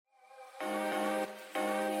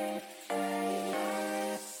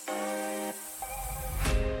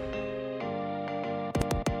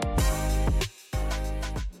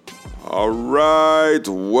All right,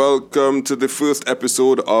 welcome to the first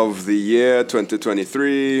episode of the year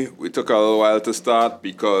 2023. We took a little while to start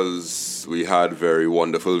because we had very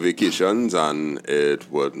wonderful vacations and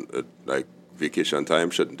vacation time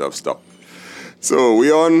shouldn't have stopped. So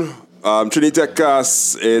we on Trinidad and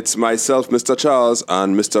ChatGPT. It's myself, Mr. Charles,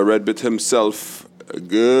 and Mr. Redbit himself.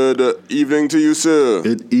 Good evening to you, sir.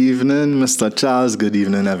 Good evening, Mr. Charles. Good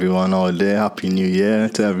evening, everyone out there. Happy New Year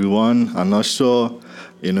to everyone. I'm not sure,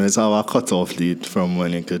 it's our cutoff date from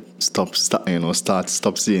when you could stop saying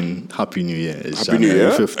Happy New Year. It's Happy New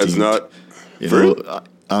Year? 15th. It's not... You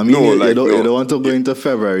don't want to go into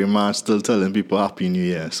February, March still telling people Happy New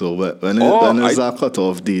Year. So when is our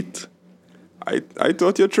cutoff date? I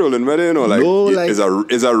thought you're trolling, man.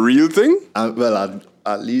 Is a real thing?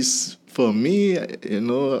 At least for me, by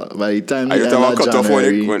the time you have a cutoff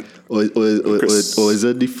January, or is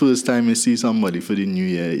it the first time you see somebody for the New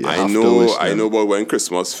Year? I know, but when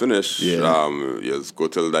Christmas finish, you just go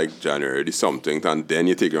till like January or something, and then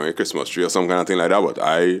you take on your Christmas tree or some kind of thing like that. But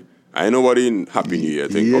I nobody in Happy New Year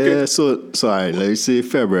thing. Yeah, okay. So alright, let's say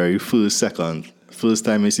February 1st, 2nd. First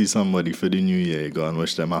time you see somebody for the New Year, you go and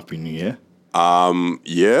wish them Happy New Year.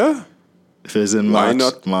 Yeah. If it's in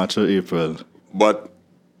March or April. But,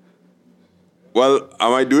 well, I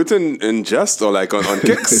might do it in jest or like on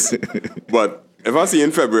kicks. But if I see you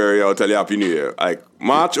in February, I'll tell you Happy New Year. Like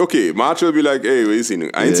March, okay. March will be like, hey, what you seeing?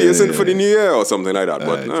 I ain't see you for the New Year or something like that.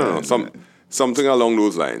 But something along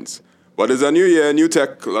those lines. But it's a new year, new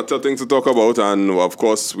tech, lots of things to talk about. And of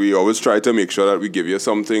course, we always try to make sure that we give you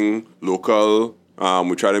something local.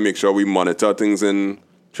 We try to make sure we monitor things in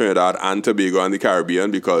Trinidad and Tobago and the Caribbean,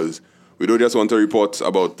 because we don't just want to report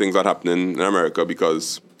about things that happen in America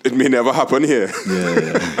because it may never happen here.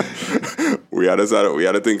 Yeah. we had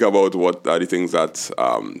to think about what are the things that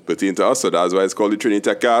pertain to us. So that's why it's called the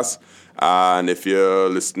Trinidad Techcast. And if you're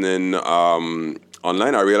listening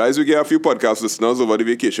online, I realize we get a few podcast listeners over the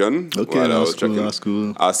vacation. Okay, that's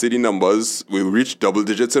cool. I see the numbers. We reached double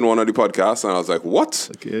digits in one of the podcasts, and I was like, what?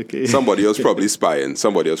 Okay. Somebody else probably spying.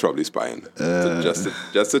 So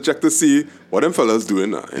just to check to see what them fellas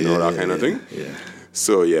doing, that kind of thing. Yeah.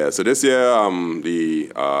 So this year,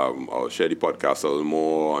 I'll share the podcast a little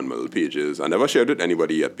more on my little pages. I never shared it with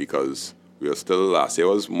anybody yet because last year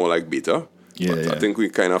was more like beta. I think we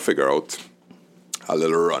kind of figure out a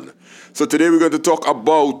little run. So today we're going to talk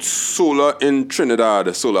about solar in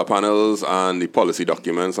Trinidad, solar panels and the policy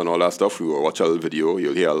documents and all that stuff. We will watch a little video.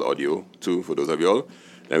 You'll hear a little audio too for those of you all.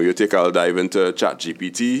 Then we'll take a dive into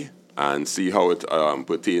ChatGPT and see how it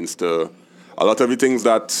pertains to a lot of the things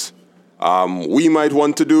that we might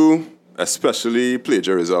want to do, especially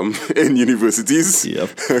plagiarism in universities.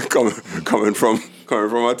 Yep. coming from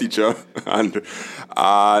a teacher and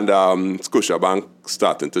Scotiabank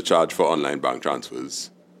starting to charge for online bank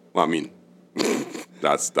transfers. Well, I mean,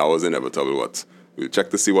 that was inevitable. We'll check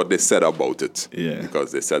to see what they said about it. Yeah.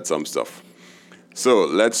 Because they said some stuff. So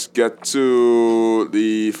let's get to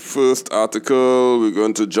the first article. We're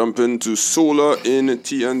going to jump into solar in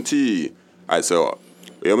TNT. All right, so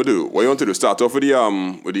what you want to do? Start off with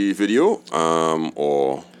the video,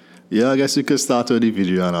 or? Yeah, I guess you could start with the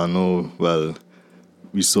video, and I know. Well,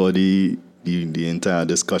 we saw the entire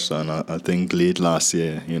discussion. I think late last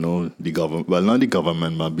year. The government. Well, not the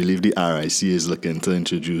government, but I believe the RIC is looking to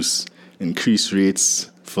introduce increased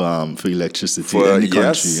rates for electricity in the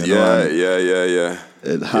country. Yeah.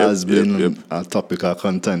 It has been a topic of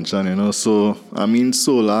contention, So, I mean,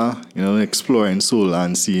 solar, exploring solar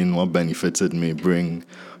and seeing what benefits it may bring,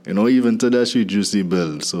 even to just reduce the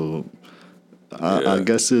bill. So, I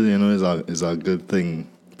guess it, is a good thing,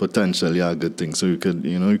 potentially a good thing. So you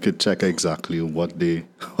could check exactly what they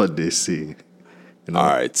say. All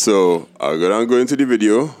right, so I'll go into the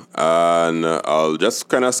video and I'll just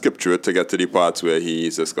kind of skip through it to get to the parts where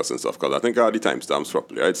he's discussing stuff, because I think I have the timestamps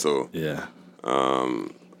properly, right? So yeah.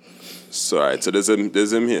 So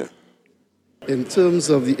there's him here. In terms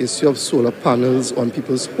of the issue of solar panels on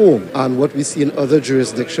people's home and what we see in other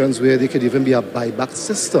jurisdictions where there could even be a buyback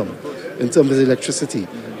system in terms of electricity,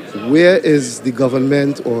 where is the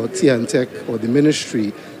government or TNTech or the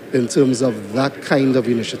ministry in terms of that kind of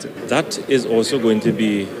initiative? That is also going to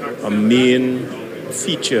be a main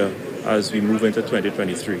feature as we move into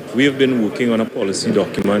 2023. We have been working on a policy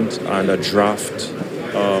document and a draft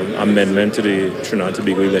amendment to the Trinidad and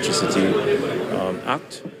Tobago Electricity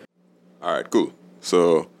Act. All right, cool.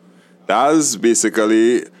 So that's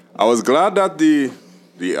basically, I was glad that the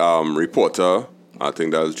reporter, I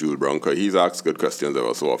think that was Jules Brown, because he's asked good questions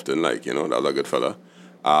ever so often, that's a good fella.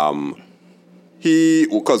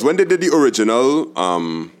 Because when they did the original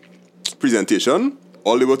presentation,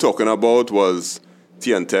 all they were talking about was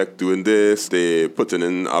TNTech doing this. They putting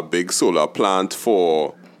in a big solar plant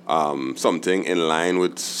for something in line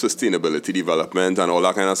with sustainability development and all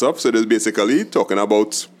that kind of stuff. So there's basically talking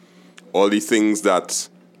about all the things that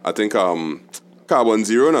I think carbon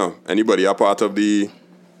zero now. Anybody a part of the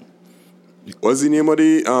what's the name of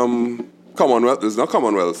the Commonwealth? It's not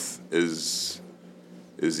Commonwealth. Is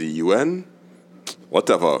the UN?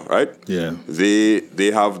 Whatever, right? Yeah.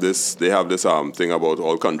 They have this thing about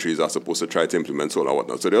all countries are supposed to try to implement solar and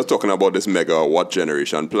whatnot. So they were talking about this megawatt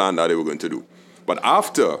generation plan that they were going to do. But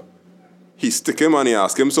after he stick him and he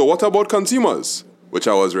asked him, so what about consumers? Which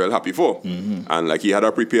I was real happy for. Mm-hmm. And like he had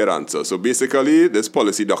a prepared answer. So basically this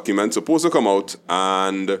policy document supposed to come out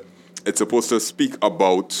and it's supposed to speak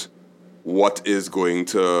about what is going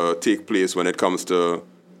to take place when it comes to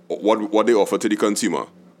what they offer to the consumer.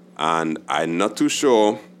 And I'm not too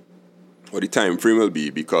sure what the time frame will be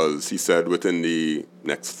because he said within the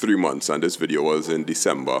next 3 months, and this video was in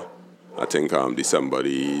December. I think December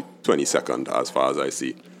the 22nd, as far as I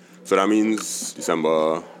see. So that means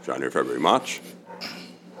December, January, February, March.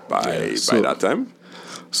 By that time.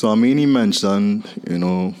 So I mean, he mentioned,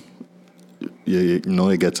 you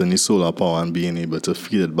getting the solar power and being able to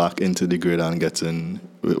feed it back into the grid and getting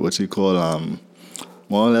what you call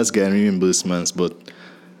more or less getting reimbursements, but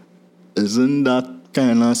isn't that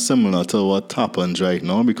kind of similar to what happens right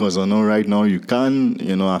now? Because I know right now you can,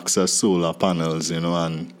 access solar panels,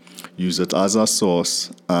 and use it as a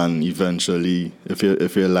source, and eventually, if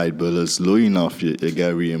your light bill is low enough, you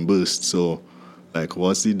get reimbursed. So, like,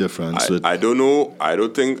 what's the difference? I don't know. I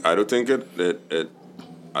don't think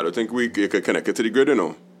we could connect it to the grid,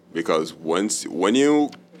 because when you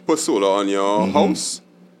put solar on your house,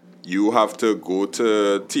 you have to go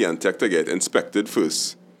to TNTech to get inspected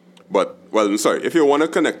first. But, if you want to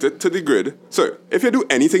connect it to the grid, if you do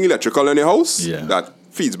anything electrical in your house that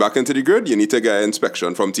feeds back into the grid, you need to get an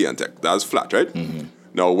inspection from TNTech. That's flat, right? Mm-hmm.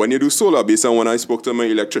 Now, when you do solar, based on when I spoke to my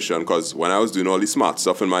electrician, because when I was doing all the smart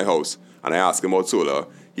stuff in my house, and I asked him about solar,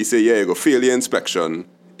 he said, you go fail your inspection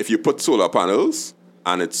if you put solar panels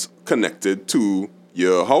and it's connected to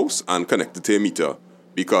your house and connected to a meter,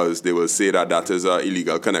 because they will say that is an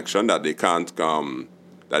illegal connection that they can't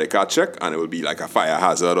check, and it will be like a fire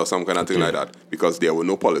hazard or some kind of thing like that, because there were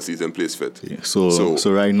no policies in place for it. Yeah.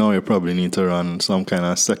 So right now you probably need to run some kind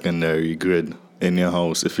of secondary grid in your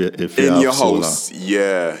house if you have your house. Solar.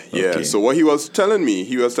 Yeah. Okay. So what he was telling me,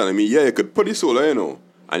 you could put the solar,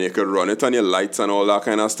 and you could run it on your lights and all that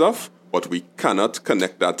kind of stuff, but we cannot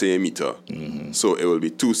connect that to a meter. Mm-hmm. So it will be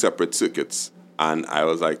two separate circuits. And I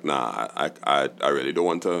was like, nah, I really don't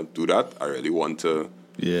want to do that. I really want to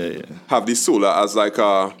have the solar as like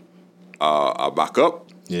a backup.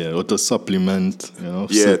 Yeah, or to supplement, to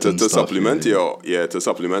supplement, to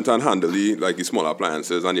supplement and handle the small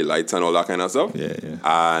appliances and the lights and all that kind of stuff. Yeah.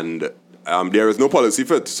 And there is no policy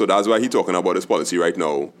for it. So that's why he's talking about this policy right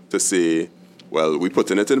now, to say, well, we're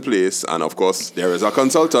putting it in place, and of course, there is a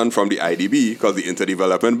consultant from the IDB, because the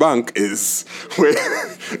Interdevelopment Bank is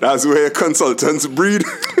that's where consultants breed.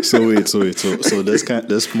 So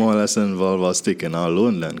this more or less involved us taking our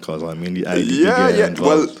loan then, because I mean the IDB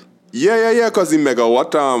involved. Because the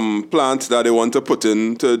megawatt plant that they want to put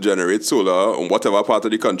in to generate solar in whatever part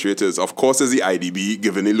of the country it is, of course, is the IDB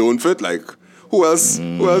giving a loan for it. Like, who else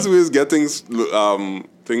is getting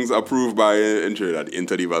things approved by Trinidad, the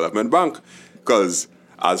Interdevelopment Bank? Because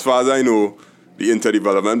as far as I know, the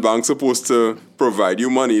Interdevelopment Bank is supposed to provide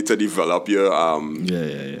you money to develop your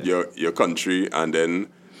your country, and then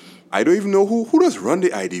I don't even know who does run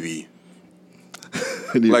the IDB.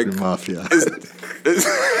 The mafia.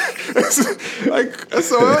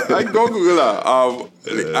 So I go Google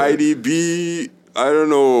the IDB. I don't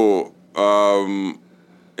know.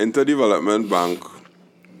 Interdevelopment Bank.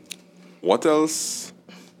 What else?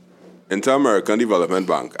 Inter-American Development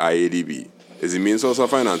Bank, IADB, is the main source of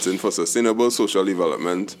financing for sustainable social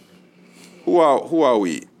development. Who are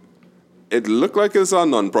we? It looked like it's a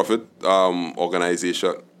non-profit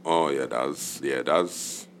organization. Oh yeah, that's.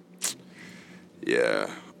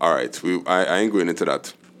 All right, I ain't going into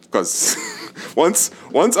that, because once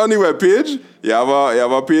on the webpage you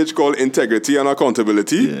have a page called Integrity and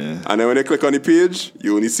Accountability, and then when you click on the page,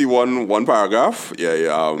 you only see one paragraph.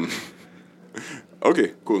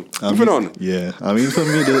 Okay, cool. Moving on. Yeah, I mean, for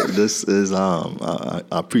me, this is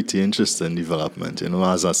a pretty interesting development.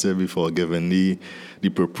 As I said before, given the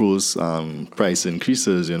proposed price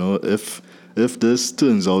increases, if this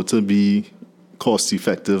turns out to be cost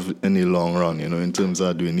effective in the long run, in terms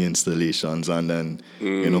of doing the installations, and then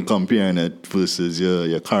comparing it versus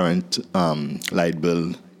your current light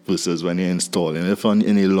bill versus when you're installing, if in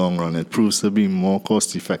the long run it proves to be more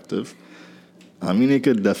cost effective, I mean, I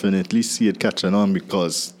could definitely see it catching on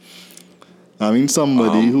because, I mean,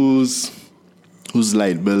 somebody whose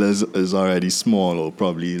light bill is already small, or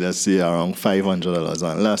probably, let's say, around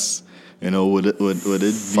 $500 and less, would it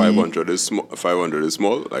be... 500 is small? 500 is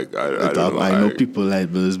small? Like, I don't know. I know people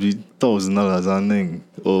light bills be $1,000 and thing,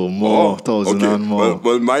 or more, $1,000 and more.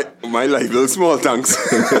 Well, my light bill is small, thanks.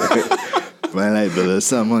 My light bill is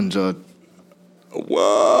 $700.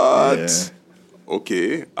 What? Yeah.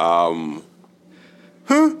 Okay.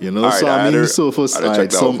 For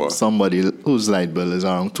somebody whose light bill is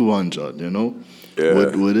around $200, Yeah.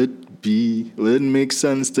 would it make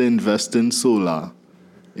sense to invest in solar?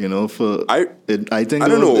 I think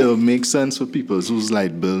it'll make sense for people whose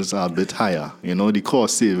light bills are a bit higher. The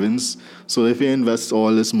cost savings. So if you invest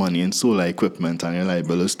all this money in solar equipment and your light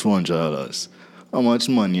bill is $200, how much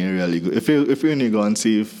money you really go? If you only go and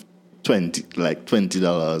save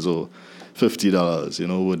 $20 or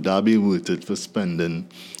 $50, would that be worth it for spending?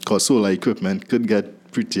 Because solar equipment could get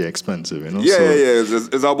pretty expensive, Yeah.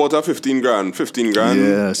 It's about a 15 grand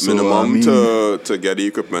minimum to get the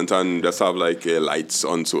equipment and just have lights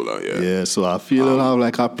on solar. Yeah. Yeah, so I feel it'll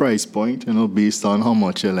have a price point, based on how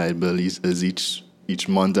much your light bill is each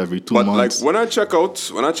month, every 2 months. But when I check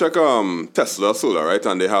Tesla solar, right,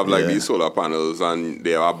 and they have these solar panels and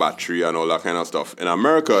they have a battery and all that kind of stuff. In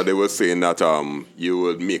America, they were saying that you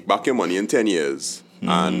would make back your money in 10 years,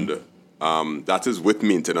 and that is with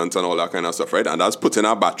maintenance and all that kind of stuff, right? And that's putting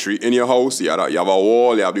a battery in your house. You have a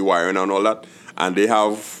wall, you have the wiring and all that. And they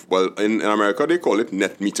have, in America, they call it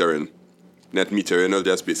net metering. Net metering will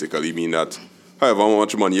just basically mean that however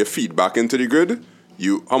much money you feed back into the grid,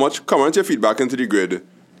 how much current you feed back into the grid,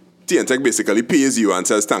 TNTech basically pays you and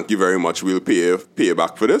says, thank you very much, we'll pay you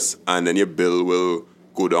back for this. And then your bill will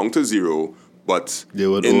go down to zero. But they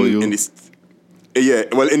would owe you. In the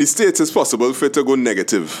States, it's possible for it to go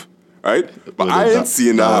negative. Right? But I ain't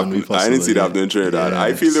seen that happen. I didn't see that happen in Trinidad.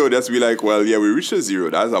 I feel they would just be like, well, yeah, we reached a zero.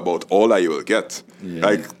 That's about all that you will get.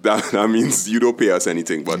 Yeah. That means you don't pay us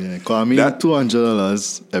anything. But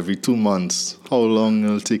 $200 every 2 months, how long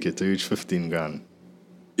will it take it to reach 15 grand?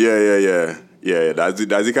 Yeah. That's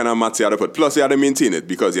the kind of maths you have to put. Plus, you have to maintain it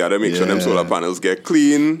because you have to make sure them solar panels get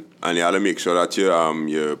clean, and you have to make sure that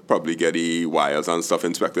you probably get the wires and stuff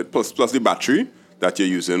inspected. Plus the battery that you're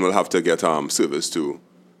using will have to get service too,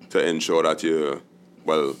 to ensure that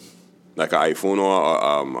like an iPhone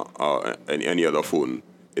or any other phone,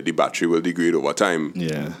 the battery will degrade over time.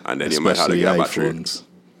 Yeah. And then you might have to get a battery. iPhones.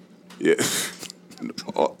 Yeah.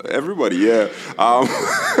 Everybody, yeah.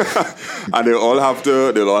 And they'll all have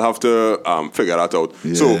to figure that out.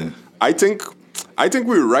 Yeah. So I think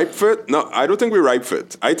we're ripe for it. No, I don't think we're ripe for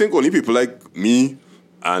it. I think only people like me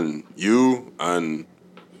and you and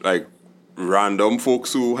random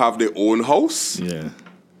folks who have their own house. Yeah.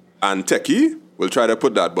 And techie will try to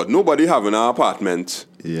put that, but nobody having an apartment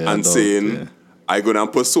and saying, I'm going to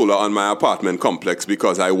put solar on my apartment complex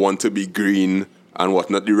because I want to be green and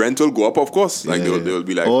whatnot. The rent will go up, of course. They'll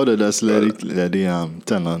be like... Or they just let the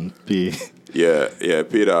tenant pay. Yeah,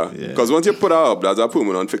 pay that. Because once you put that up, that's a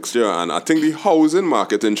permanent fixture. And I think the housing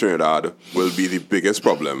market in Trinidad will be the biggest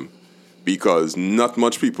problem because not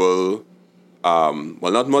much people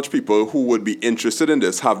who would be interested in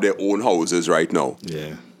this have their own houses right now.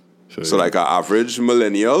 Yeah. Sure, so an average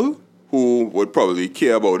millennial who would probably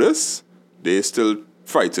care about this, they still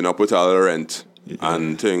fighting up with all the rent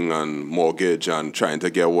and thing and mortgage and trying to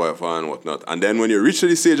get whatever and whatnot. And then when you reach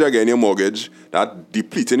the stage again, your mortgage, that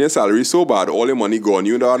depleting your salary so bad, all your money gone,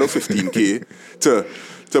 you don't have $15K to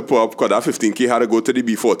put up, because that $15K had to go to the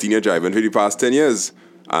B14 you're driving for the past 10 years.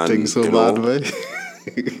 And, things so bad, way?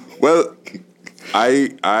 Well,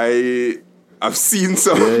 I've seen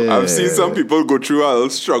some people go through a little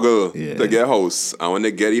struggle to get a house, and when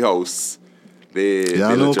they get the house, they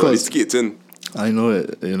literally skating. I know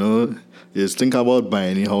it. You just think about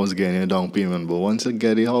buying a house, getting a down payment, but once you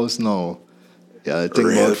get a house now, think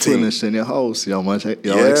about furnishing your house. How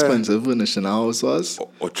expensive furnishing a house was.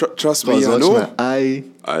 Trust me, I know. I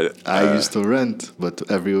used to rent, but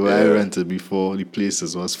everywhere I rented before, the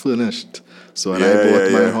places was furnished. So when I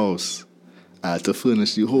bought my house, I had to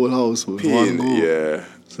furnish the whole house with one go. Yeah.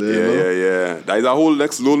 That is a whole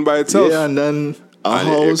next loan by itself. Yeah, and then a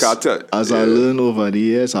house, I learned over the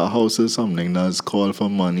years, a house is something that's called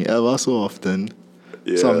for money. Ever so often,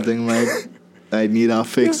 something might need a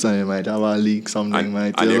fix, and you might have a leak, something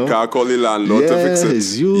might... And you can't call the landlord to fix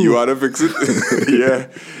it. You have to fix it.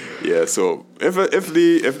 Yeah, so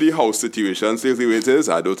if the house situation stays the way it is,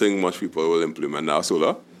 I don't think much people will implement our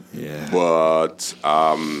solar. Yeah. But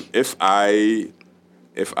if I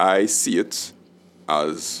see it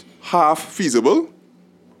as half feasible,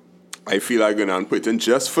 I feel like going and put in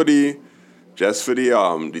just for the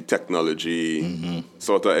technology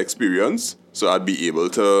sort of experience. So I'd be able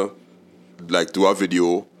to like do a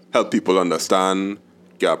video, help people understand,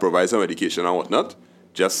 provide some education and whatnot.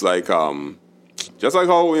 Just like how,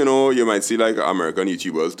 you might see like American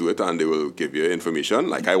YouTubers do it and they will give you information.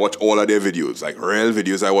 Like I watch all of their videos, like real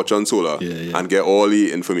videos I watch on solar and get all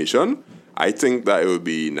the information. I think that it would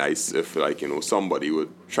be nice if somebody would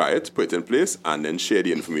try it, put it in place, and then share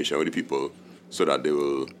the information with the people so that they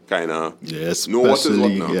will kind of know what is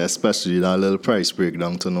what now. Yeah, especially that little price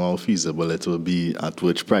breakdown to know how feasible it will be at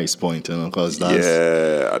which price point, because that's...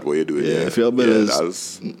 Yeah, at what you're doing. Yeah, if your bill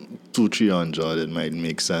is 200-300, it might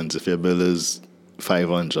make sense. If your bill is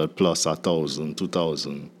 500 plus 1,000,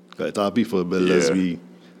 2,000, our people bill be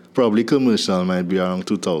probably commercial might be around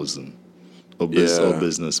 2,000. Or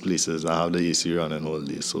business places that have the AC running all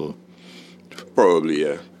day, so... Probably,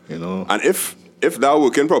 yeah. And if that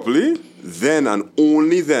working properly, then and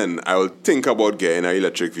only then I will think about getting an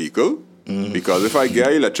electric vehicle. Because if I get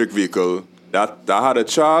an electric vehicle that had a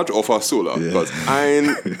charge off of solar, because I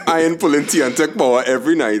ain't pulling T&Tech power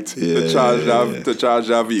every night to charge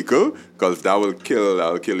that vehicle, because that will kill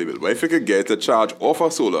the bill. But if I could get a charge off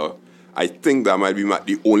of solar, I think that might be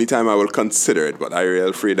the only time I will consider it, but I'm really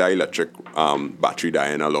afraid that electric battery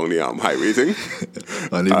dying along the highway thing.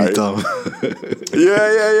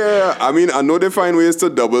 Yeah. I mean, I know they find ways to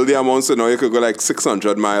double the amount, so now you could go like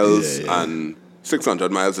 600 miles, and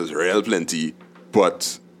 600 miles is real plenty.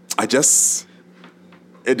 But it just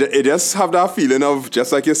have that feeling of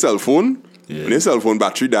just like your cell phone. When your cell phone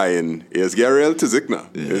battery dying, it's get real tizik now.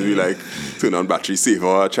 It'll be like, turn on battery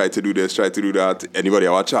saver, try to do this, try to do that. Anybody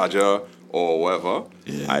have a charger or whatever.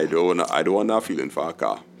 I don't want that feeling for a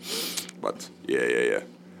car. But yeah.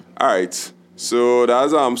 All right. So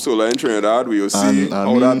that's solar in Trinidad. We will see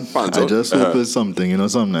how that pans out. I just hope it's something,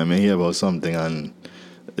 sometimes I hear about something and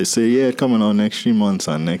they say, coming out next 3 months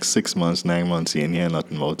and next 6 months, 9 months, you ain't hear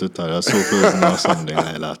nothing about it. I just hope it's not something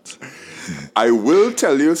like that. I will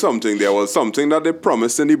tell you something. There was something that they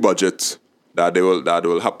promised in the budget that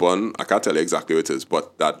will happen. I can't tell you exactly what it is,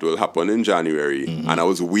 but that will happen in January. And I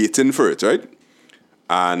was waiting for it, right?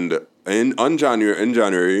 And in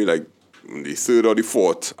January, like the 3rd or the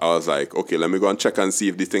 4th, I was like, okay, let me go and check and see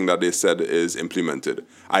if the thing that they said is implemented.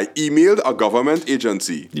 I emailed a government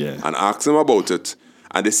agency and asked them about it.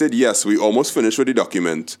 And they said, yes, we almost finished with the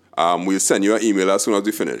document. We'll send you an email as soon as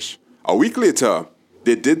we finish. A week later,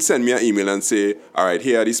 they did send me an email and say, all right,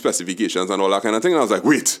 here are the specifications and all that kind of thing. And I was like,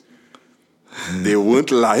 wait, they weren't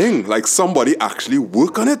lying. Like somebody actually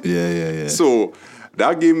worked on it. Yeah. So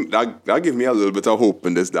that gave me a little bit of hope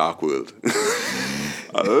in this dark world.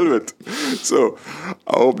 A little bit. So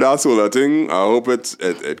I hope that solar thing, I hope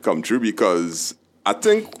it come true, because I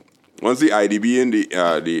think once the IDB and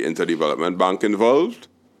the Interdevelopment Bank involved,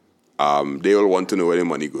 they will want to know where the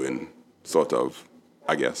money going, sort of,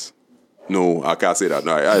 I guess. No, I can't say that.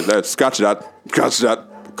 No, let's scratch that. Because it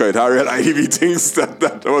had real IDB things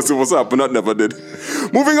that was supposed to happen that never did.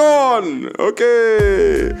 Moving on.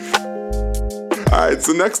 Okay. All right,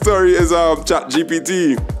 so next story is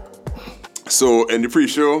ChatGPT. So in the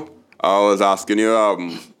pre-show, I was asking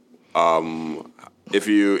you if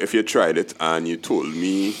you tried it, and you told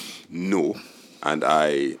me no. And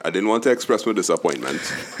I didn't want to express my disappointment.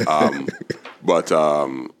 But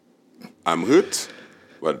I'm hurt.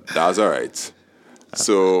 But that's all right.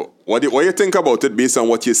 So what do you think about it based on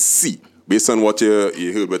what you see, based on what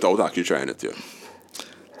you heard without actually trying it here?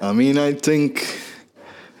 I mean, I think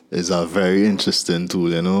it's a very interesting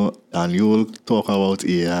tool, and you will talk about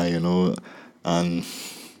AI, and,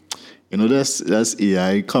 there's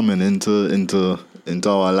AI coming into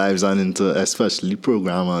our lives and into especially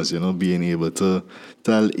programmers, being able to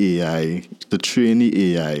tell AI, to train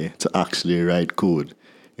the AI to actually write code,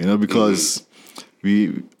 because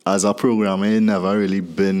we, as a programmer, never really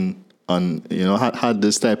been on, had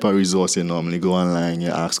this type of resource. You normally go online, you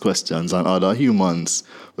ask questions, and other humans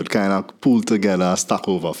would kind of pull together Stack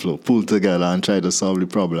Overflow, pull together and try to solve the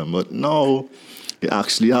problem. But now, you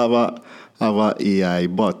actually have a AI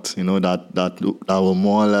bot, that will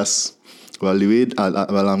more or less, well, the way,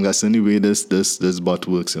 I'm guessing the way this bot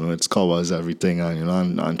works, it covers everything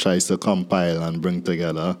and tries to compile and bring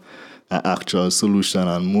together an actual solution.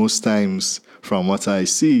 And most times, from what I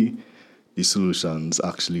see, the solutions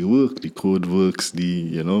actually work. The code works.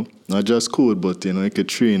 Not just code, but you could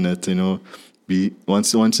train it.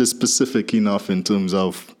 Once it's specific enough in terms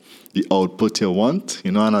of the output you want.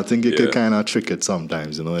 And I think you could kind of trick it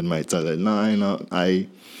sometimes. It might tell it, no, I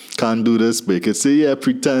can't do this, but you could say,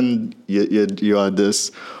 pretend you are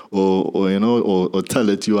this, or tell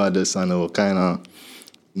it you are this, and it will kind of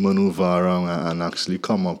maneuver around and actually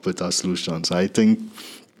come up with a solution. So I think,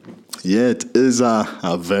 yeah, it is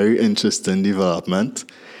a very interesting development.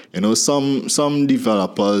 You know, some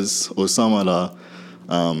developers or some other,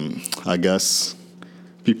 I guess,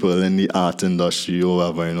 people in the art industry or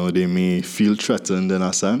whatever, you know, they may feel threatened in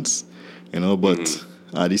a sense, you know, but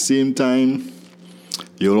at the same time,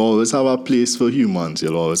 you'll always have a place for humans.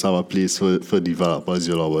 You'll always have a place for developers.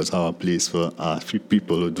 You'll always have a place for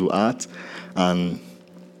people who do art. And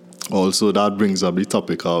also that brings up the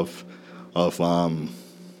topic of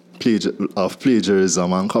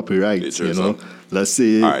plagiarism and copyright. Plagiarism. You know, let's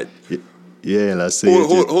say. All right. Yeah, let's say.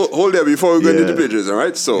 Hold there before we go into plagiarism,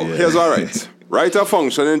 right? So here's all right. Write a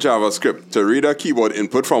function in JavaScript to read a keyboard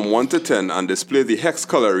input from 1 to 10 and display the hex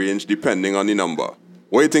color range depending on the number.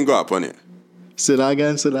 What do you think will happen here? Say that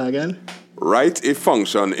again. Write a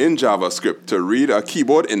function in JavaScript to read a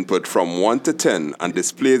keyboard input from 1 to 10 and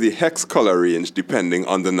display the hex color range depending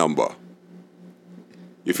on the number.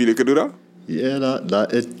 You feel you could do that? Yeah,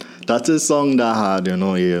 that is something that hard, you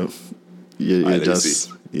know. You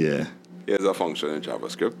just, yeah. Here's a function in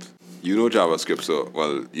JavaScript. You know JavaScript,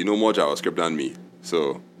 you know more JavaScript than me.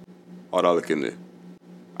 So, how that look in there?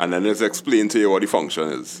 And then let's explain to you what the function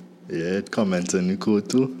is. Yeah, it comments in the code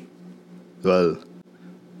too. Well,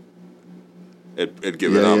 it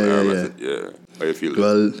gives an error message. Yeah. How you feel?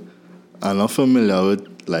 Well, I'm not familiar with,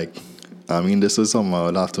 this is something I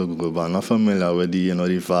would have to Google, but I'm not familiar with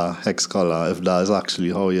the hex color, if that is actually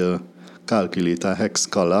how you calculate a hex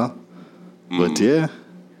color. But yeah,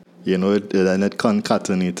 you know, then it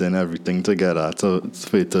concatenating everything together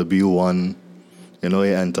for it to be one, you know,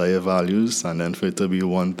 you enter your values and then for it to be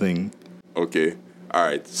one thing. Okay. All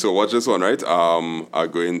right. So watch this one, right? I'm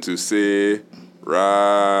going to say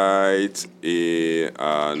write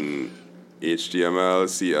an HTML,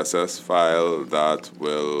 CSS file that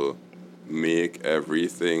will make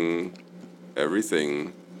everything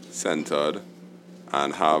centered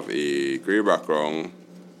and have a gray background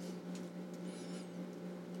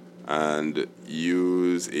and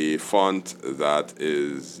use a font that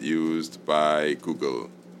is used by Google.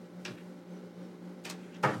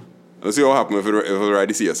 Let's see what happens if it write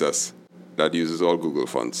the CSS that uses all Google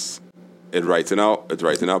fonts. It writing out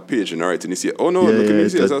page and writing the CSS. Oh no, look at the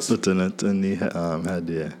CSS. Putting it in the head,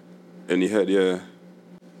 yeah. In the head, yeah.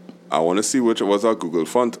 I want to see which was our Google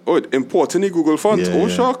font. Oh, it importing the Google font. Yeah,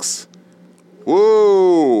 shucks.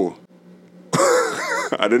 Whoa.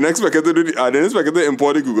 I didn't expect it to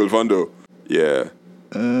import the Google font though. Yeah.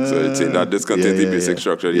 So it's saying that this contains the basic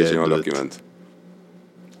structure of the HTML document.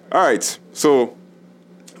 All right. So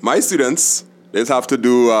my students, they have to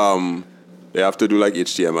do like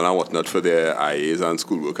HTML and whatnot for their IAs and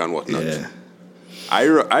schoolwork and whatnot. Yeah.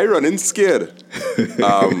 I run in scared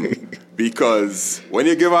because when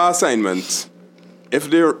you give an assignment, if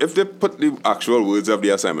they put the actual words of the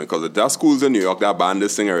assignment, because there are schools in New York that ban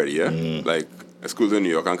this thing already, yeah, like schools in New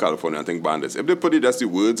York and California, I think ban this. If they put it as the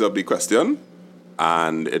words of the question,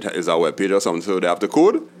 and it is a web page or something, so they have to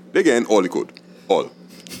code, they get in all the code, all.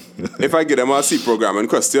 If I give them a C programming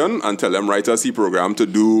question and tell them write a C program to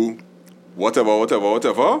do whatever,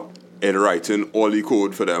 it writes in all the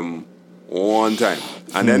code for them one time.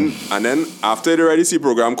 And then after they write the C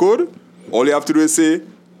program code, all you have to do is say,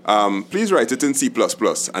 please write it in C++.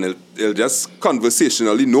 And it'll just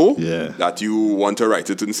conversationally know that you want to write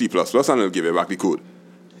it in C++ and it'll give you back the code.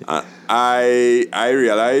 I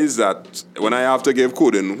realize that when I have to give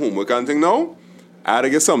coding homework and thing now, I had to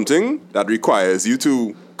get something that requires you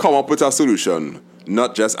to come up with a solution,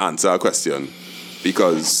 not just answer a question.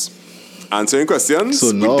 Because answering questions...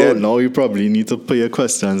 So now you probably need to put your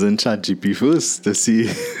questions in ChatGPT first to see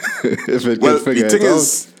if it can figure it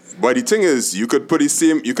out. But the thing is, you could put the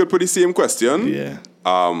same question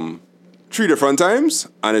 3 different times,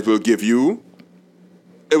 and it will give you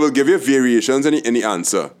variations in the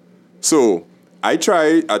answer. So I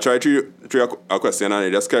try a question, and I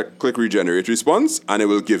just click regenerate response, and it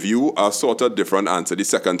will give you a sort of different answer the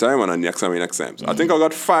second time, and the next time. So I think I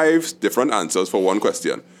got 5 different answers for one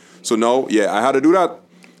question. So now, I had to do that.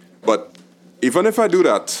 But even if I do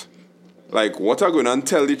that, like, what am I going to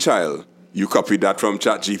tell the child? You copied that from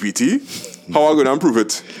ChatGPT? How am I going to improve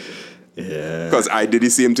it? Yeah. Because I did the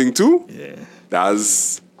same thing too. Yeah.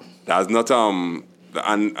 That's not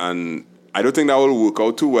and I don't think that will work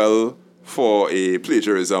out too well for a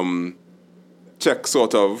plagiarism check,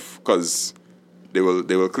 sort of, because they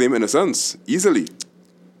will claim innocence easily.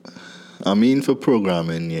 I mean, for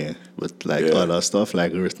programming, but other stuff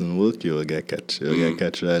like written work, you will get catch. Get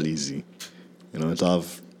catch real easy. You know, it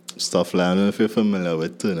have stuff like, I don't know if you're familiar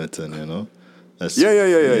with Turnitin, you know.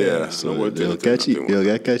 Yeah. So you'll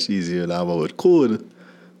get catch easier. But with code,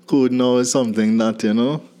 code now is something that,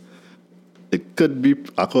 it could be,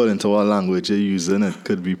 according to what language you're using, it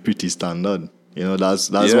could be pretty standard. That's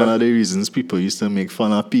one of the reasons people used to make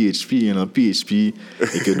fun of PHP. PHP,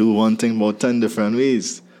 you could do one thing about 10 different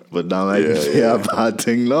ways. But that might be a bad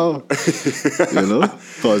thing now.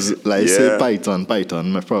 Because say Python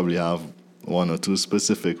might probably have one or two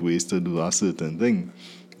specific ways to do a certain thing.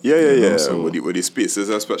 So with the spaces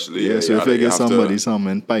especially. So if you get somebody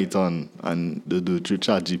something in Python and they do it through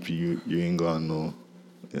ChatGPT, you ain't gonna know.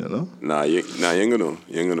 Nah, you ain't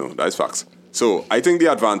gonna know. That's facts. So I think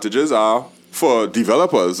the advantages are for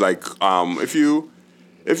developers. Like if you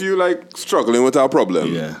like struggling with our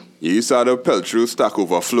problem, you start to pelt through Stack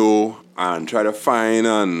Overflow and try to find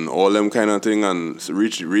and all them kind of thing and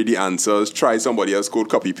read the answers. Try somebody else code,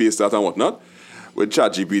 copy paste that and whatnot. With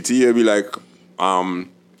ChatGPT, you'll be like,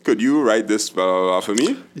 could you write this for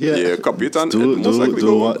me? Yeah, copy it and most likely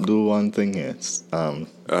do one thing here.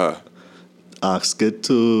 Ask it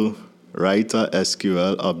to write a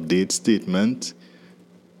SQL update statement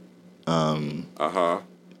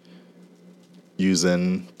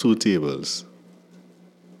using two tables.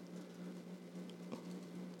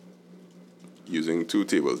 Using two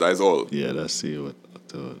tables, that's all. Yeah, let's see what.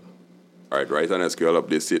 All right, write an SQL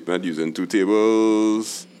update statement using two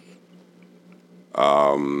tables.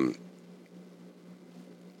 Did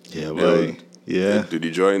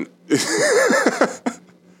you join?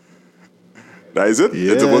 That is it?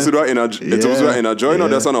 Yeah. It's supposed to do in a join or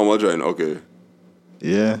that's a normal join? Okay.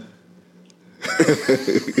 Yeah.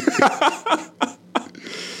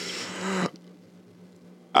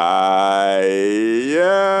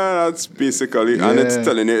 That's basically, and it's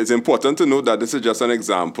telling you, it's important to note that this is just an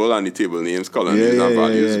example and the table names, column names, and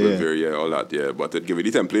values will vary, all that, but it give you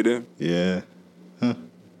the template there. Yeah. Huh.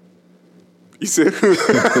 You see?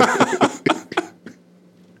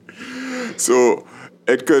 So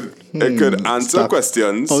it could answer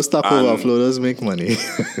questions. How Stack Overflow does make money?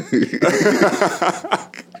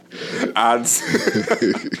 Ads.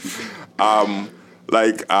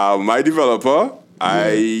 My developer,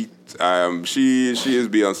 she is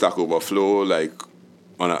beyond Stack Overflow,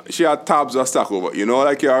 she had tabs of Stack Overflow.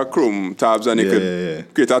 Like your Chrome tabs, and you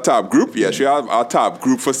could create a tab group. She had a tab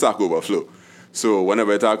group for Stack Overflow. So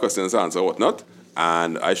whenever it had questions to answer, whatnot,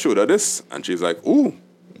 and I showed her this, and she's like, ooh,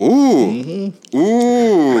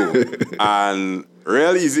 and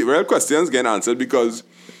real questions get answered because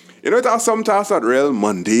it has some tasks that real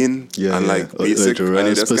mundane and basic, real and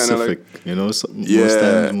it's specific. Kind of most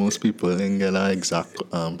times most people didn't get an exact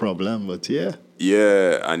problem, but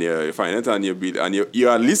and you find it and you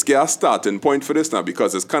at least get a starting point for this now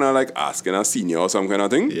because it's kind of like asking a senior or some kind of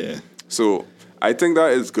thing. So I think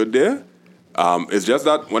that is good there. It's just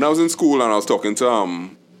that when I was in school and I was talking to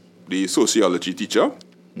the sociology teacher,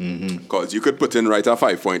 because you could write a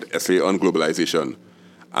 5-point essay on globalization,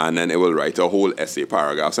 and then it will write a whole essay,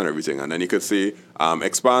 paragraphs and everything, and then you could say,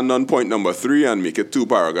 expand on point number 3 and make it 2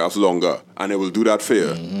 paragraphs longer, and it will do that for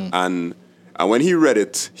you. And when he read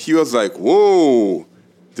it, he was like, whoa,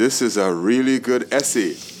 this is a really good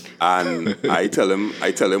essay. And I tell him,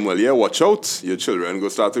 well, watch out, your children go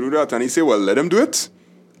start to do that. And he say, well, let them do it.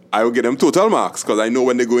 I will get them total marks because I know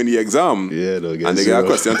when they go in the exam and they get a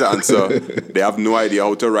question to answer, they have no idea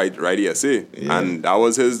how to write the essay. And that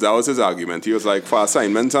was his argument. He was like, for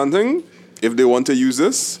assignments and thing, if they want to use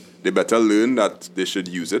this, they better learn that they should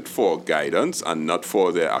use it for guidance and not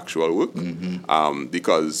for their actual work.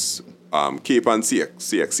 Because CAPE and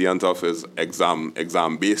CXC and stuff is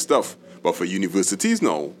exam-based stuff. But for universities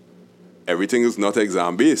now, everything is not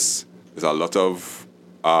exam-based. There's a lot of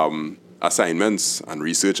assignments and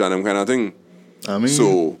research and them kind of thing. I mean,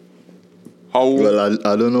 so how? Well,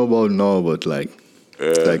 I don't know about now, but like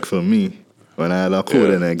for me, when I had a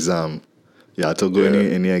coding exam, you had to go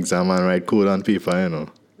in the exam and write code on paper.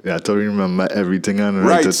 You had to remember everything and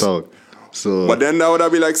write it out. So, but then that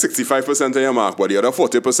would be like 65% of your mark, but the other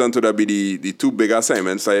 40% would be the 2 big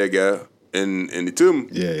assignments that you get in the term.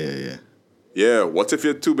 Yeah. What if you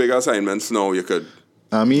had 2 big assignments now? You could.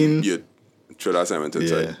 You throw the assignment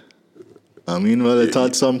inside. Yeah. It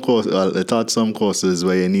had some courses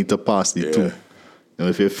where you need to pass the 2.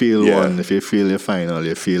 If you fail one, if you fail your final,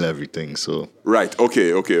 you fail everything. So right,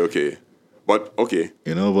 okay. But okay.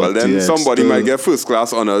 But then somebody might get first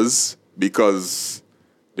class honors because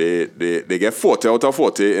they get 40 out of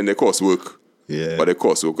 40 in the coursework. Yeah. But the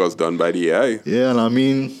coursework was done by the AI. Yeah, and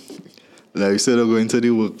like you said, they're going to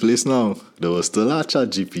the workplace now. There was still a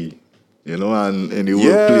ChatGPT. You know, and in the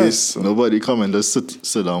workplace, nobody come and just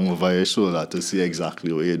sit down over your shoulder to see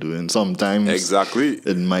exactly what you're doing. Sometimes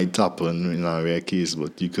it might happen in a rare case,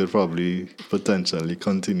 but you could probably potentially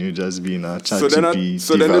continue just being a ChatGPT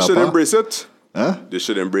so then they should embrace it? Huh? They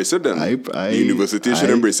should embrace it then? The university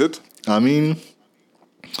should embrace it? I mean,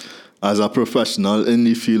 as a professional in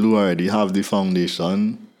the field who already have the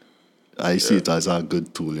foundation, I see it as a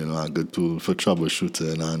good tool, a good tool for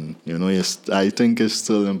troubleshooting. And, I think it's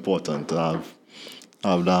still important to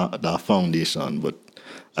have that foundation. But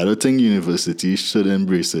I don't think universities should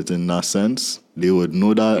embrace it in that sense. They would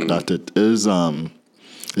know that it is out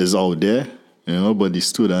there, but the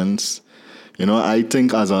students, I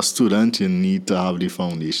think as a student, you need to have the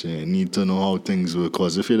foundation. You need to know how things work.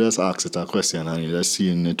 Because if you just ask it a question and you're just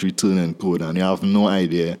seeing it returning code and you have no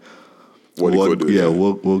idea what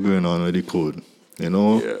going on with the code,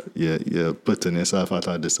 you're putting yourself at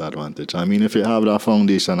a disadvantage. I mean, if you have that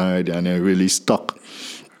foundation already and you're really stuck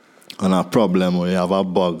on a problem or you have a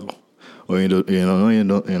bug or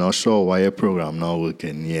you're not sure why your program not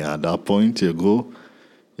working, at that point you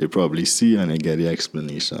probably see and you get the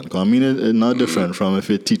explanation. I mean, it's not different from if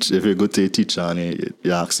you go to a teacher and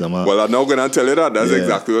you ask them. Well, I'm not going to tell you that. That's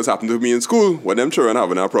exactly what's happened to me in school. When them children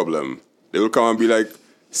having a problem, they will come and be like,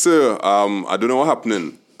 "Sir, I don't know what's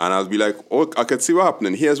happening." And I'll be like, "Oh, I can see what's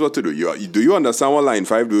happening. Here's what to do. Do you understand what line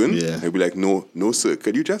 5 doing?" Yeah. They'll be like, no, sir.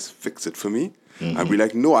 Could you just fix it for me? I'll be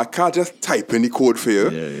like, "No, I can't just type in the code for you.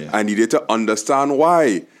 Yeah. I need you to understand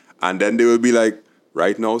why." And then they will be like,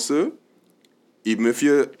 "Right now, sir, even if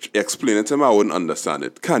you explain it to me, I wouldn't understand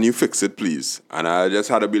it. Can you fix it, please?" And I just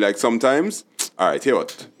had to be like, sometimes, "All right, here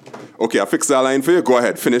what? Okay, I fixed that line for you. Go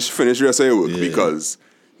ahead, finish the rest of your work because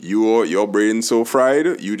your brain's so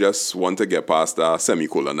fried, you just want to get past the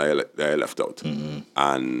semicolon that you left out."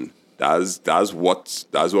 And that's what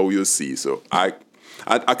we'll see. So I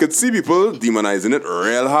could see people demonizing it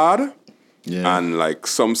real hard. Yeah. And like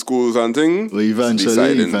some schools and things. Well,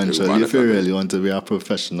 eventually, if you really want to be a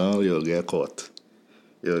professional, you'll get caught.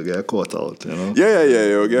 You'll get caught out, Yeah,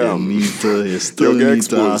 you'll get you still need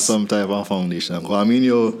to have some type of foundation. I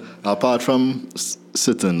mean, apart from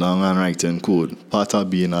sitting down and writing code, part of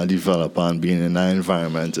being a developer and being in that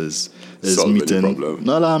environment is meeting,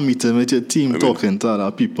 not a meeting with your team, talking to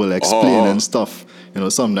other people, explaining stuff.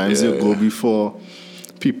 Sometimes you go before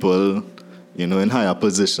people, in higher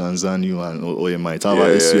positions than you, or you might have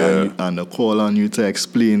an issue and a call on you to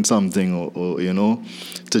explain something or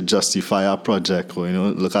to justify a project or,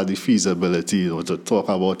 look at the feasibility or to talk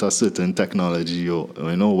about a certain technology or,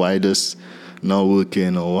 why this not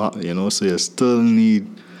working or what, so you still need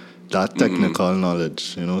that technical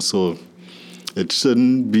knowledge, so it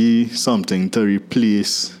shouldn't be something to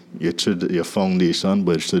replace your foundation,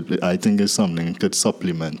 but I think it's something that could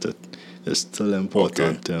supplement it. It's still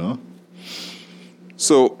important,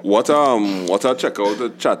 So what I check out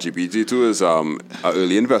the ChatGPT too is an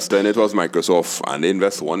early investor in it was Microsoft, and they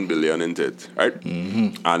invest $1 billion into it, right?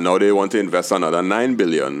 And now they want to invest another $9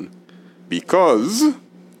 billion because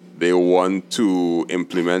they want to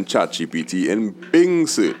implement ChatGPT in Bing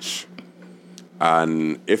search.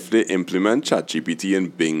 And if they implement ChatGPT in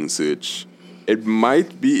Bing search, it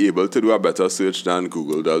might be able to do a better search than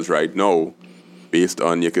Google does right now, based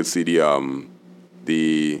on, you could see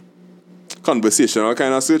the conversational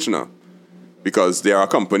kind of search now, because there are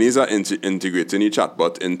companies that integrating the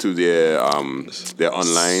chatbot into their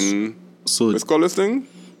online. So let's call this thing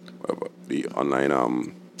the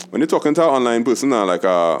online. When you're talking to an online person, like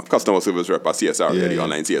a customer service rep, a CSR, the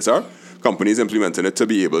online CSR, companies implementing it to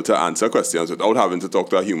be able to answer questions without having to talk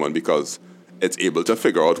to a human, because it's able to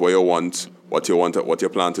figure out what you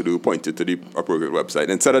plan to do, point it to the appropriate website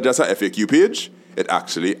instead of just a FAQ page. It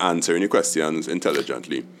actually answering the questions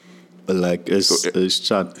intelligently. Like, is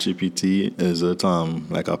ChatGPT, is it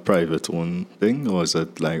like a private owned thing or is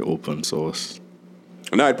it like open source?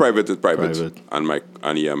 No, it's private. And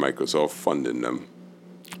Microsoft funding them.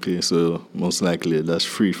 Okay, so most likely that's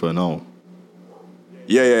free for now.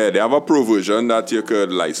 Yeah, they have a pro version that you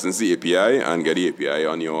could license the API and get the API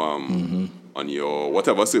on your on your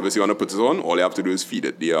whatever service you want to put it on. All you have to do is feed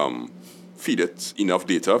it enough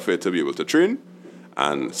data for it to be able to train.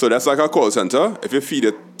 And so that's like a call center. If you feed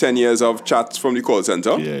it 10 years of chats from the call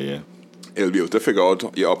center, it'll be able to figure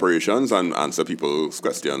out your operations and answer people's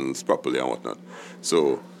questions properly and whatnot.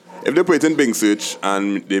 So if they put it in Bing search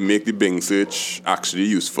and they make the Bing search actually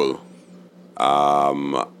useful,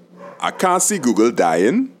 I can't see Google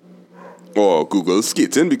dying or Google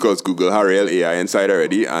skating, because Google had real AI inside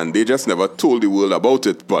already, and they just never told the world about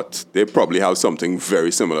it. But they probably have something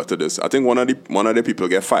very similar to this. I think one of the people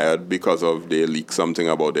get fired because of they leak something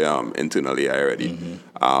about their internal AI already.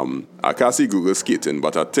 I can't see Google skating,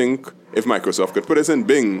 but I think if Microsoft could put this in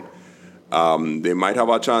Bing, they might have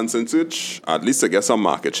a chance in search, at least to get some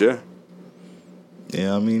market share.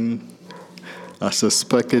 Yeah, I mean, I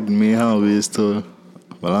suspect it may have ways to.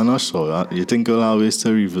 Well, I'm not sure. You think it'll have ways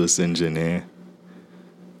to reverse engineer?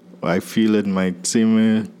 I feel it might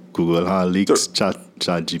seem Google has leaks,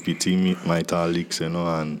 ChatGPT might have leaks,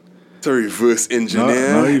 and to reverse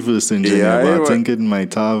engineer? Not reverse engineer, AI, but I think it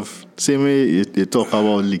might have. Same way you talk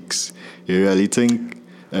about leaks. You really think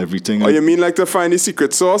everything. Oh, you mean like to find the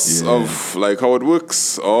secret sauce of like how it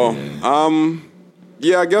works? Or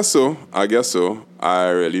yeah, I guess so. I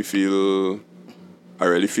really feel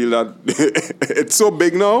that it's so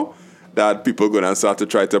big now that people are going to start to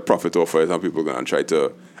try to profit off it, and people are going to try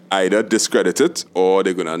to either discredit it, or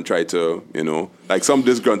they're going to try to, like some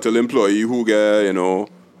disgruntled employee who get,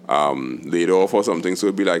 laid off or something. So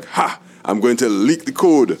it'd be like, I'm going to leak the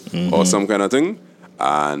code or some kind of thing.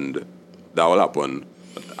 And that will happen.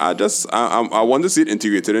 I want to see it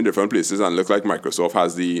integrated in different places and look like Microsoft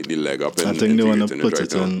has the leg up. I think they want to put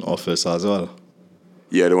it in Office as well.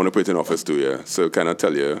 Yeah, they want to put it in Office too, yeah. So kind of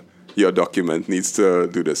tell you, your document needs to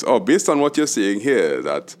do this. Oh, based on what you're saying here,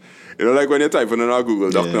 that, like when you're typing in our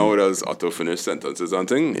Google Doc now, there's auto-finish sentences and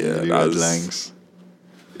things. Yeah, red lines.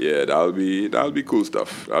 Yeah, that'll be cool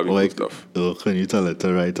stuff. Cool stuff. So can you tell it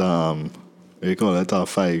to write, we call it a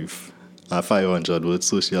 500-word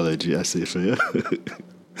sociology essay for you?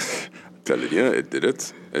 Telling you, it did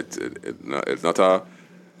it. It's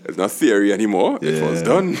not theory anymore. Yeah. It was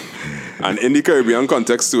done. And in the Caribbean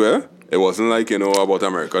context too, it wasn't like, about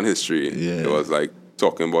American history. Yeah. It was like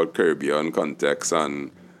talking about Caribbean context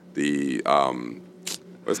and the,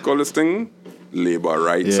 what's called this thing? Labor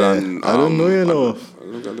rights and... I don't know,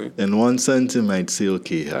 in one sense, you might say,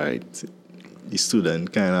 okay, all right, the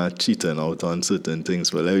student kind of cheating out on certain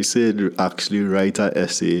things. But let me say, actually write an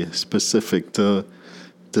essay specific to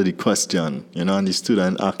the question, and the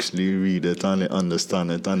student actually read it and they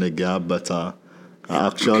understand it and they get a better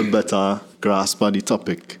grasp of the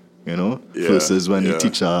topic, versus when the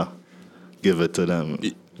teacher give it to them,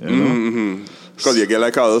 Because you get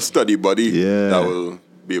like a little study buddy that will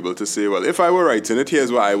be able to say, well, if I were writing it, here's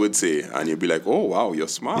what I would say. And you'll be like, oh, wow, you're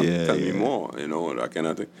smart. Tell me more, that kind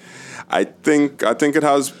of thing. I think it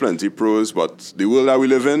has plenty pros, but the world that we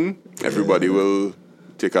live in, everybody will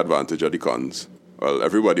take advantage of the cons. Well,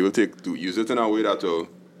 everybody will use it in a way that will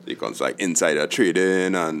take on like insider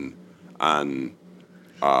trading and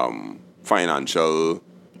financial,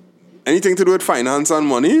 anything to do with finance and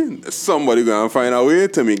money. Somebody gonna find a way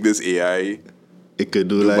to make this AI. It could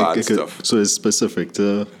do like stuff. So it's specific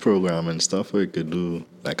to programming stuff, or it could do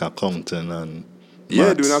like accounting and.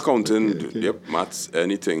 Yeah, doing accounting. Okay. Yep, maths,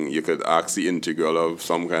 anything. You could ask the integral of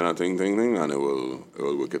some kind of thing, and it will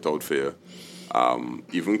work it out for you.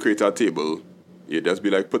 Even create a table. You just be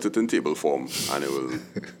like, put it in table form, and it will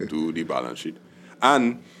do the balance sheet.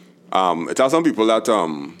 And it has some people that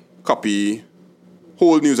copy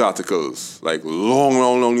whole news articles, like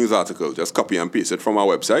long news articles. Just copy and paste it from our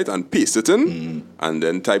website and paste it in, and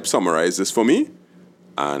then type summarize this for me,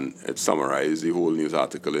 and it summarizes the whole news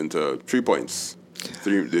article into 3 points.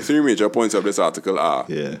 The three major points of this article are.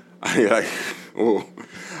 Yeah. And you're like, oh.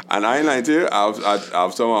 And I like to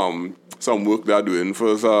have some work they're doing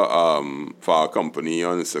for our company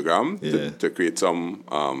on Instagram to create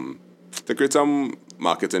some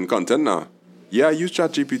marketing content now. Yeah, I used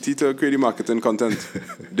ChatGPT to create the marketing content.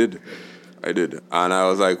 I did. And I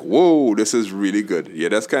was like, whoa, this is really good. Yeah,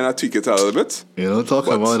 that's kind of tweak it a little bit. Talk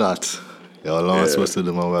about that. All I'm supposed to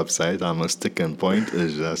do my website, and my sticking point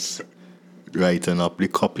is just writing up the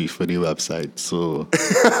copy for the website. So,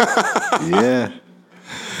 yeah.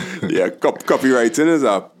 Yeah, copywriting is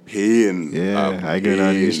a pain. Yeah, I get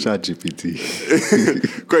on use ChatGPT.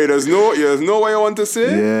 There's no way I want to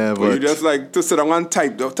say. Yeah, but you just like to sit down and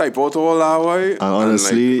type out all that way. And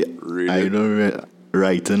honestly, I don't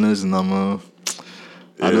writing is not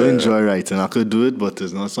I don't enjoy writing. I could do it, but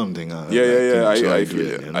it's not something I I feel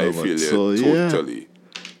it. I feel it. So, totally.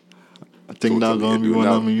 I think that's going to be one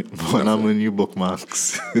of my new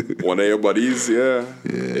bookmarks. One of your buddies, yeah.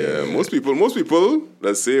 Most people,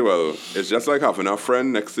 let's say, well, it's just like having a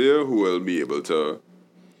friend next to you who will be able to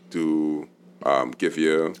give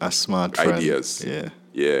you a smart ideas. Friend.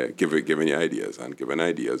 Yeah, giving you ideas, and giving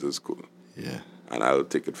ideas is cool. Yeah. And I'll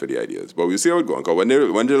take it for the ideas. But we'll see how it's going. Because when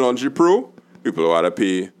they launch the Pro, people who want to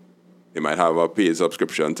pay, they might have a paid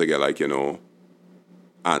subscription to get like,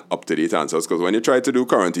 up-to-date answers, because when you try to do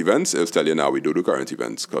current events, it'll tell you now we do current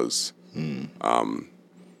events, because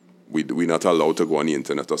we're not allowed to go on the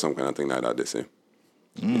internet or some kind of thing like that, they say.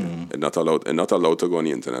 And not allowed to go on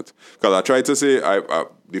the internet. Because I tried to say,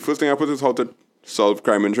 the first thing I put is how to solve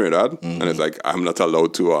crime in Trinidad, and it's like, I'm not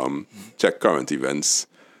allowed to check current events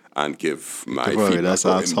and give my feedback. That's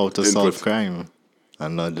how to solve crime,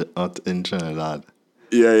 and not in Trinidad.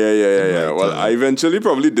 Yeah. Well, I eventually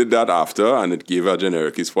probably did that after, and it gave a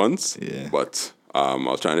generic response. Yeah. But I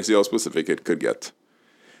was trying to see how specific it could get.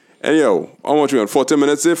 Anyhow, how much we on? 40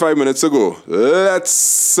 minutes, 5 minutes ago.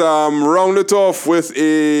 Let's round it off with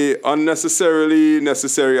a unnecessarily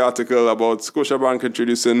necessary article about Scotiabank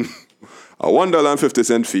introducing a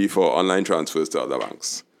 $1.50 fee for online transfers to other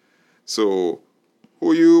banks. So,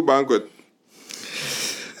 who you bank with?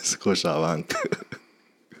 Scotiabank.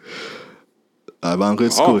 I bank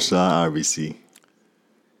with Scotia RBC.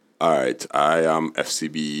 All right, I am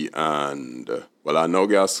FCB, and I now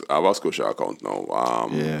have a Scotia account now.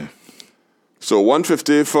 Yeah. So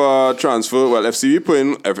 $150 for transfer. Well,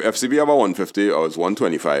 FCB have a $150 or it's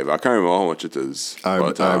 $125. I can't remember how much it is.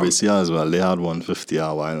 RBC as well. They had $150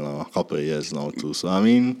 a while now, a couple of years now too. So I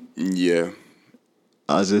mean, yeah.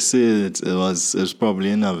 As I say, it was probably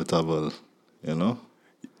inevitable, you know.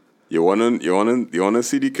 You wanna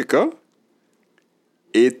see the kicker?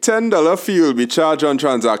 A $10 fee will be charged on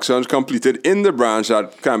transactions completed in the branch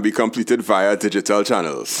that can be completed via digital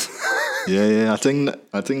channels. Yeah. I think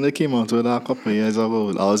they came out with that a couple of years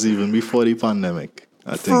ago. That was even before the pandemic.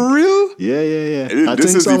 I think. For real? Yeah. I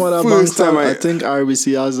think some of the banks I think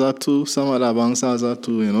RBC has that too. Some of the banks has that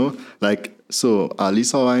too, you know. Like, so at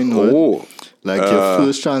least how I know it, like your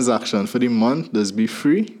first transaction for the month does be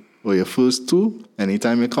free, or your first two.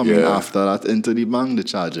 Anytime you come in after that into the bank, they're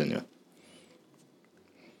charging you.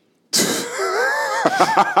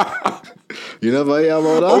 You never hear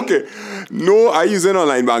about that? Okay. No, I use an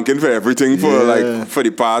online banking for everything for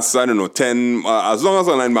the past, 10, as long as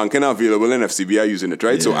online banking are available in FCB, I using it,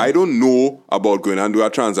 right? Yeah. So I don't know about going and do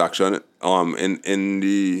a transaction in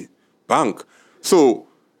the bank. So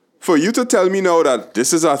for you to tell me now that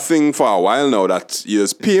this is a thing for a while now, that you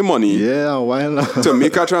just pay money a while now. to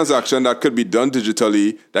make a transaction that could be done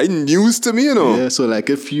digitally, that's news to me, you know? Yeah, so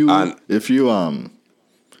like if you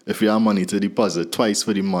have money to deposit twice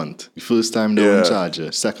for the month, the first time they won't charge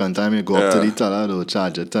you. Second time you go up to the teller, they'll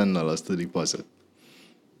charge you $10 to deposit.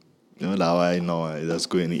 You know, that way now I just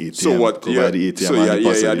go in the ATM. So what? Go by the ATM and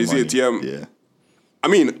deposit the money. ATM. Yeah. I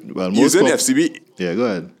mean, using FCB. Yeah, go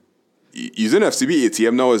ahead. Using FCB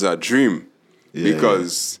ATM now is a dream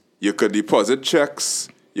because you could deposit checks,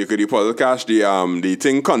 you could deposit cash. The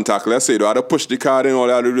thing contactless, so you don't have to push the card in. All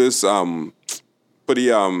you have to do is put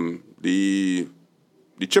the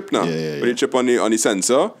chip now. Put the chip on the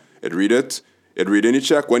sensor. It read in the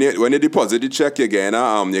check. When you deposit the check, you're getting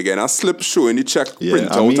a slip showing the check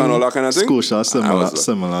printout and all that kind of thing. Scotia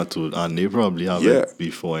similar to, and they probably have it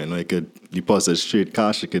before. You know, you could deposit straight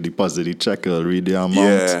cash. You could deposit the check. It'll read the amount.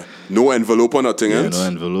 Yeah, no envelope or nothing else. No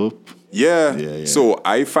envelope. Yeah. So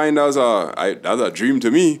I find that's a dream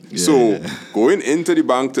to me. Going into the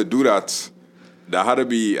bank to do that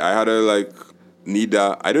need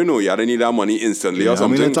that. I don't know. You had to need that money instantly or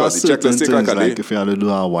something. Because the check will take like a day. Like if you had to do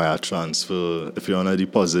a wire transfer, if you want to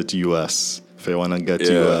deposit US, if you want to get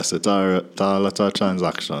US, it's a lot of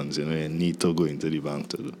transactions. You know, you need to go into the bank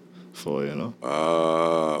to do for. You know.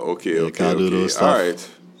 Okay. You can't do those stuff. All right.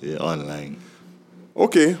 Yeah, online.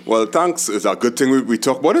 Okay, well, thanks. It's a good thing we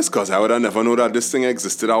talk about this, because I would have never known that this thing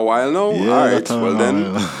existed a while now. Yeah, all right,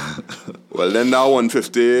 then that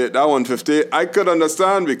 150, I could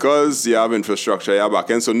understand, because you have infrastructure, you have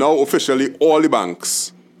backend. So now officially all the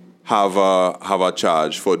banks have a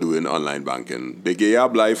charge for doing online banking. They gave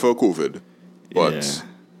apply for COVID, but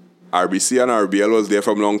RBC and RBL was there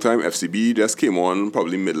from a long time. FCB just came on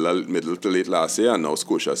probably middle to late last year, and now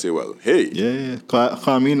Scotia say, well, hey. Yeah.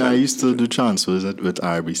 I mean, I used to do transfers with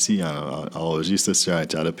RBC, and I always used to say, I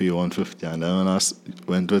had to pay $150, and then when I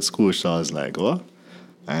went with Scotia, I was like, what?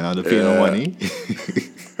 I ain't had to pay no money.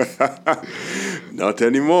 Not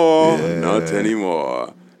anymore. Not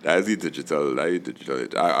anymore. That's the digital.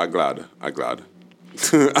 I'm glad.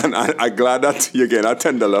 And I'm glad that you get a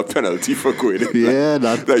 $10 penalty for going in. Yeah,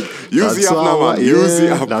 use the app now, man. Use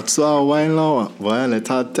the app. That's so while now. Well, it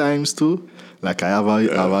had times too. Like I have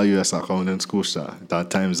a US account in Scotia. That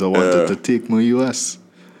times I wanted to take my US.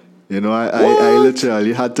 You know, I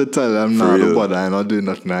literally had to tell them, no, but I'm not doing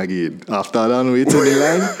nothing again. After that, waiting in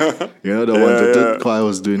line, you know, they wanted to, because I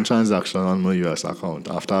was doing transaction on my US account.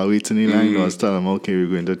 After I waiting in line, I was telling them, okay, we're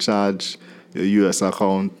going to charge your US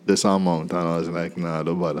account this amount. And I was like, nah,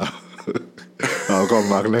 don't bother. I'll come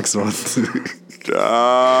back next month.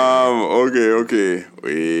 Damn. Okay.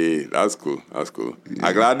 Wait, that's cool. Yeah.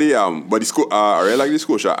 I'm glad but I really like the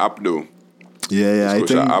Scotia app though. Yeah. I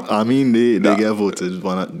think. App, they get voted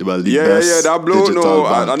one of the best that blow. Digital No,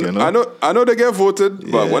 bank, you know? I know they get voted,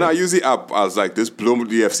 but when I use the app, I was like, this blew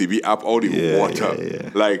the FCB app out the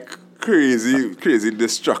water, like crazy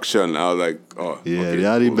destruction. I was like, oh, yeah, okay, they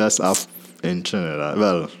are the best app in Trinidad.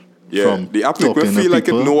 Well, yeah, the app make me feel like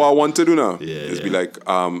it know what I want to do now. Yeah, be like,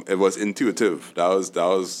 it was intuitive. That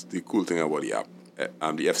was the cool thing about the app.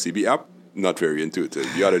 The FCB app. Not very intuitive.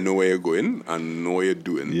 You gotta know where you're going and know what you're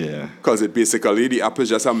doing. Yeah. Because the app is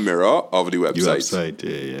just a mirror of the website.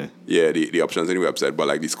 Yeah. The options in the website. But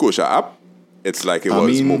like the Scotia app, it's like it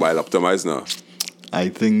was mobile optimized now. I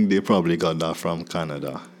think they probably got that from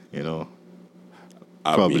Canada, you know.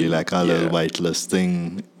 Probably like a little whitelist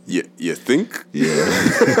thing. Yeah, you think?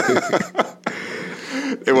 Yeah.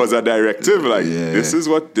 It was a directive, like this is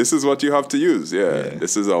what you have to use. Yeah.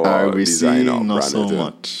 This is our RBC, design. Not so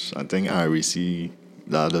much. I think RBC,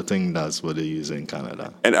 the other thing, that's what they use in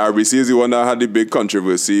Canada. And RBC is the one that had the big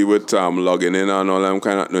controversy with logging in and all them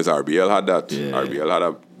kind of. No, it's RBL had that. Yeah. RBL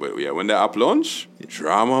had when the app launched,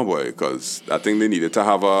 drama boy, because I think they needed to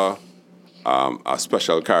have a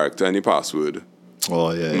special character in the password.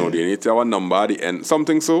 Oh yeah. No, they need to have a number at the end,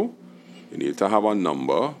 something so. You need to have a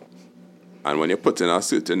number. And when you put in a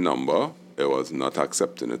certain number, it was not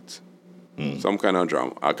accepting it. Some kind of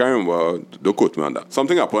drama. I can't remember. Don't quote me on that.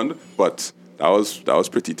 Something happened, but that was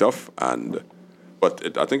pretty tough.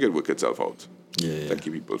 But I think it worked itself out. Yeah. Lucky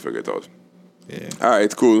people figure it out. Yeah. All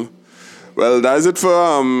right, cool. Well, that's it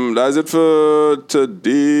for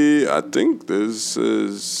today. I think this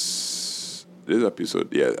is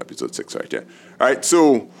episode 6, right? Yeah. All right,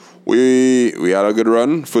 so. We had a good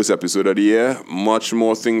run, first episode of the year. Much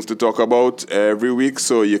more things to talk about every week,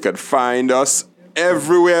 so you can find us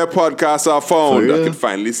everywhere podcasts are found. I can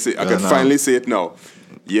finally say it now.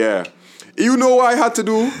 Yeah. You know what I had to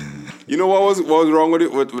do? You know what was wrong with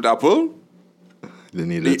it with Apple? The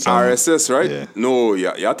RSS, right? Yeah. No,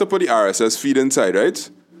 you had to put the RSS feed inside, right?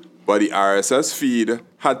 But the RSS feed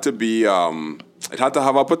had to be it had to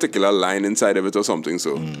have a particular line inside of it or something,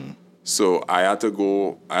 so. So I had to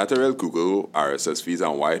really Google RSS feeds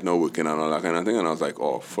and why it's not working and all that kind of thing. And I was like,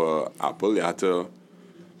 for Apple, you had to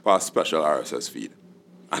pass special RSS feed.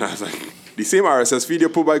 And I was like, the same RSS feed you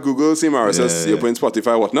put by Google, same RSS you put in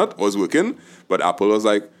Spotify, whatnot, was working. But Apple was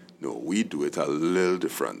like, no, we do it a little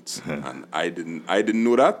different. And I didn't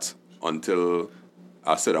know that until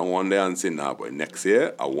I sat down one day and said, nah, but next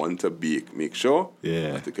year, I want to make sure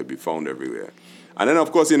that it could be found everywhere. And then,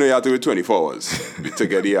 of course, you have to wait 24 hours to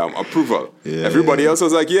get the approval. Everybody else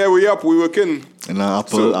was like, we working. And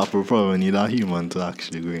Apple probably need a human to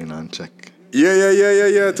actually go in and check.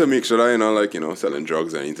 Yeah, to make sure that, selling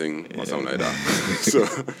drugs or anything or something like that.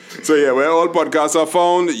 so where all podcasts are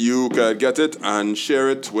found, you can get it and share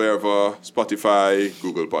it wherever, Spotify,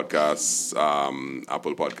 Google Podcasts,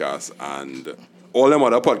 Apple Podcasts, and all them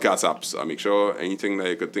other podcast apps. I make sure anything that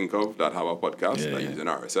you could think of that have a podcast that using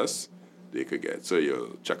RSS, they could get. So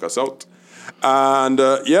you'll check us out. And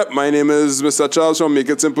my name is Mr. Charles from Make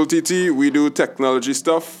It Simple TT. We do technology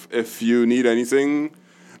stuff. If you need anything,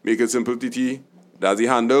 Make It Simple TT. That's the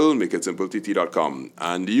handle, makeitsimplett.com.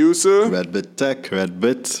 And you, sir? Redbit Tech,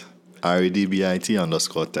 Redbit,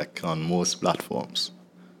 REDBIT_tech on most platforms.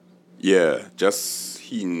 Yeah, just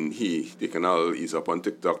they can all ease up on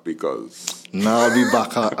TikTok because... Now I'll be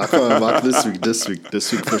back. I'm coming back this week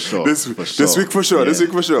for sure. This week for sure.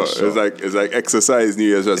 It's like exercise, New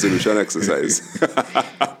Year's resolution exercise.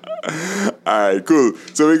 All right, cool.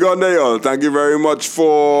 So we got there, y'all. Thank you very much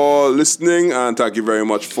for listening, and thank you very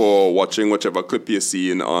much for watching whichever clip you're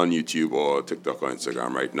seeing on YouTube or TikTok or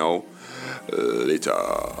Instagram right now. Later.